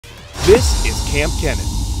This is Kamp Kenan.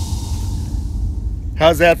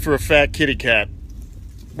 How's that for a fat kitty cat?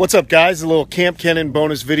 What's up, guys? A little Kamp Kenan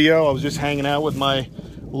bonus video. I was just hanging out with my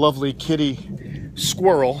lovely kitty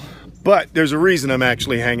squirrel, but there's a reason I'm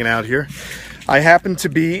actually hanging out here. I happen to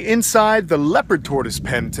be inside the leopard tortoise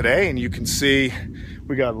pen today, and you can see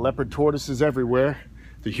we got leopard tortoises everywhere.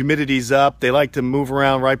 The humidity's up. They like to move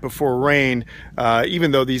around right before rain.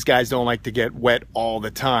 Even though these guys don't like to get wet all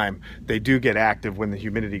the time, they do get active when the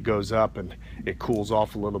humidity goes up and it cools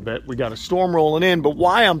off a little bit. We got a storm rolling in, but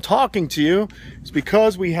why I'm talking to you is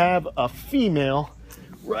because we have a female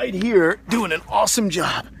right here doing an awesome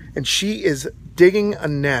job, and she is digging a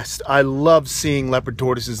nest. I love seeing leopard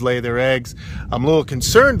tortoises lay their eggs. I'm a little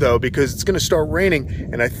concerned though, because it's going to start raining,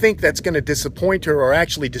 and I think that's going to disappoint her or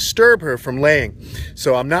actually disturb her from laying.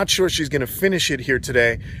 So I'm not sure she's going to finish it here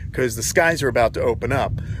today because the skies are about to open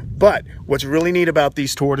up. But what's really neat about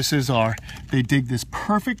these tortoises are they dig this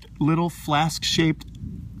perfect little flask-shaped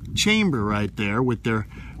chamber right there with their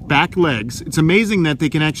back legs. It's amazing that they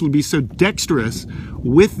can actually be so dexterous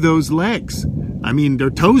with those legs. I mean, their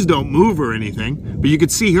toes don't move or anything, but you could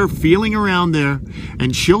see her feeling around there,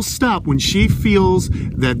 and she'll stop when she feels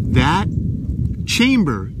that that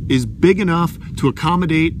chamber is big enough to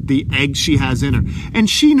accommodate the eggs she has in her. And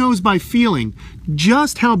she knows by feeling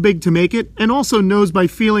just how big to make it, and also knows by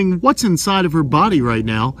feeling what's inside of her body right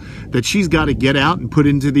now that she's got to get out and put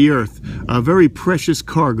into the earth. A very precious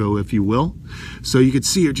cargo, if you will. So you can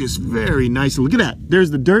see her just very nice. Look at that.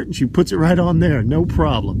 There's the dirt, and she puts it right on there. No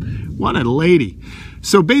problem. What a lady.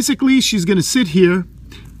 So basically, she's going to sit here,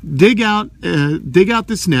 dig out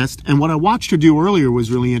this nest. And what I watched her do earlier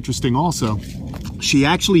was really interesting also. She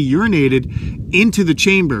actually urinated into the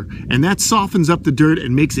chamber, and that softens up the dirt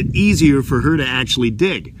and makes it easier for her to actually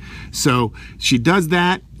dig. So she does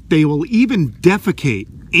that. They will even defecate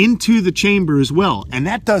into the chamber as well, and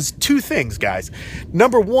that does two things, guys.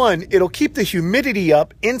 Number one, it'll keep the humidity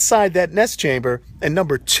up inside that nest chamber, and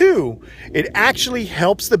number two, it actually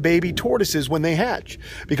helps the baby tortoises when they hatch,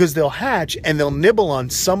 because they'll hatch and they'll nibble on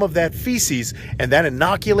some of that feces, and that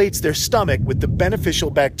inoculates their stomach with the beneficial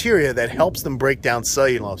bacteria that helps them break down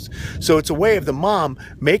cellulose. So it's a way of the mom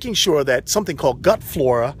making sure that something called gut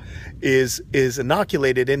flora is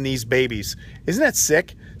inoculated in these babies. Isn't that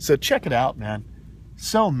sick? So check it out, man.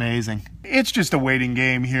 So amazing. It's just a waiting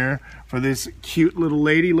game here for this cute little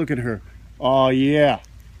lady. Look at her. Oh yeah.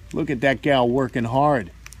 Look at that gal working hard.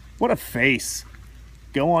 What a face.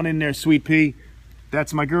 Go on in there, sweet pea.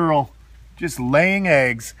 That's my girl. Just laying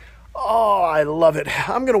eggs. Oh, I love it.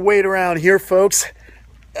 I'm going to wait around here, folks.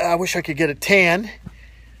 I wish I could get a tan.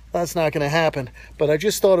 That's not going to happen, but I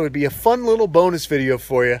just thought it would be a fun little bonus video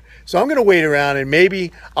for you. So I'm going to wait around, and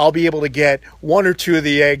maybe I'll be able to get one or two of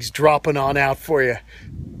the eggs dropping on out for you.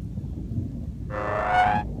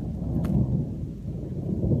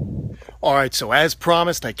 All right, so as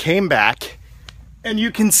promised, I came back, and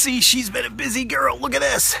you can see she's been a busy girl. Look at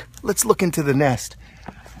this. Let's look into the nest.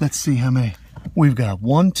 Let's see how many. We've got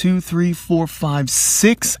 1, 2, 3, 4, 5,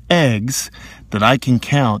 6 eggs that I can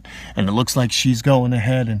count, and it looks like she's going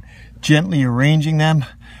ahead and gently arranging them.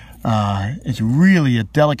 It's really a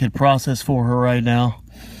delicate process for her right now.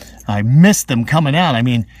 I missed them coming out. I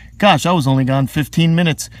mean, gosh, I was only gone 15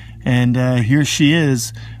 minutes, and here she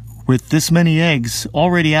is with this many eggs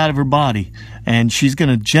already out of her body, and she's going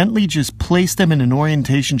to gently just place them in an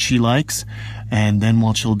orientation she likes, and then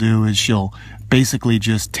what she'll do is she'll basically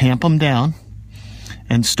just tamp them down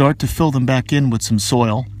and start to fill them back in with some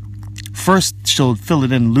soil. First, she'll fill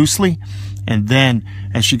it in loosely, and then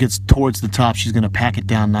as she gets towards the top, she's going to pack it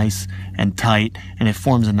down nice and tight, and it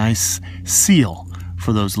forms a nice seal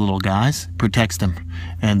for those little guys, protects them.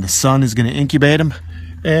 And the sun is going to incubate them,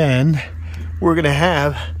 and we're going to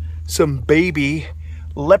have some baby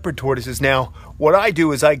leopard tortoises. Now, what I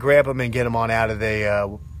do is I grab them and get them on out of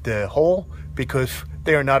the hole, because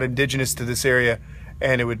they are not indigenous to this area,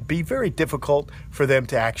 and it would be very difficult for them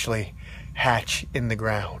to actually hatch in the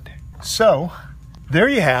ground. So there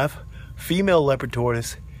you have female leopard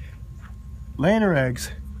tortoise laying her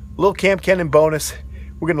eggs. Little Kamp Kenan bonus.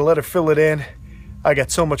 We're gonna let her fill it in. I got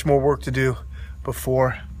so much more work to do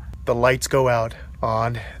before the lights go out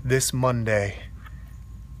on this Monday.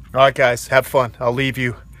 All right, guys, have fun. I'll leave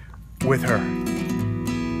you with her.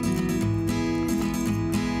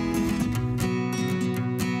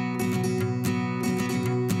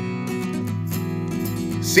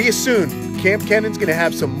 See you soon. Kamp Kenan's going to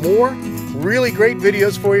have some more really great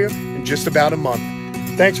videos for you in just about a month.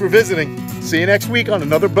 Thanks for visiting. See you next week on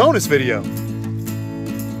another bonus video.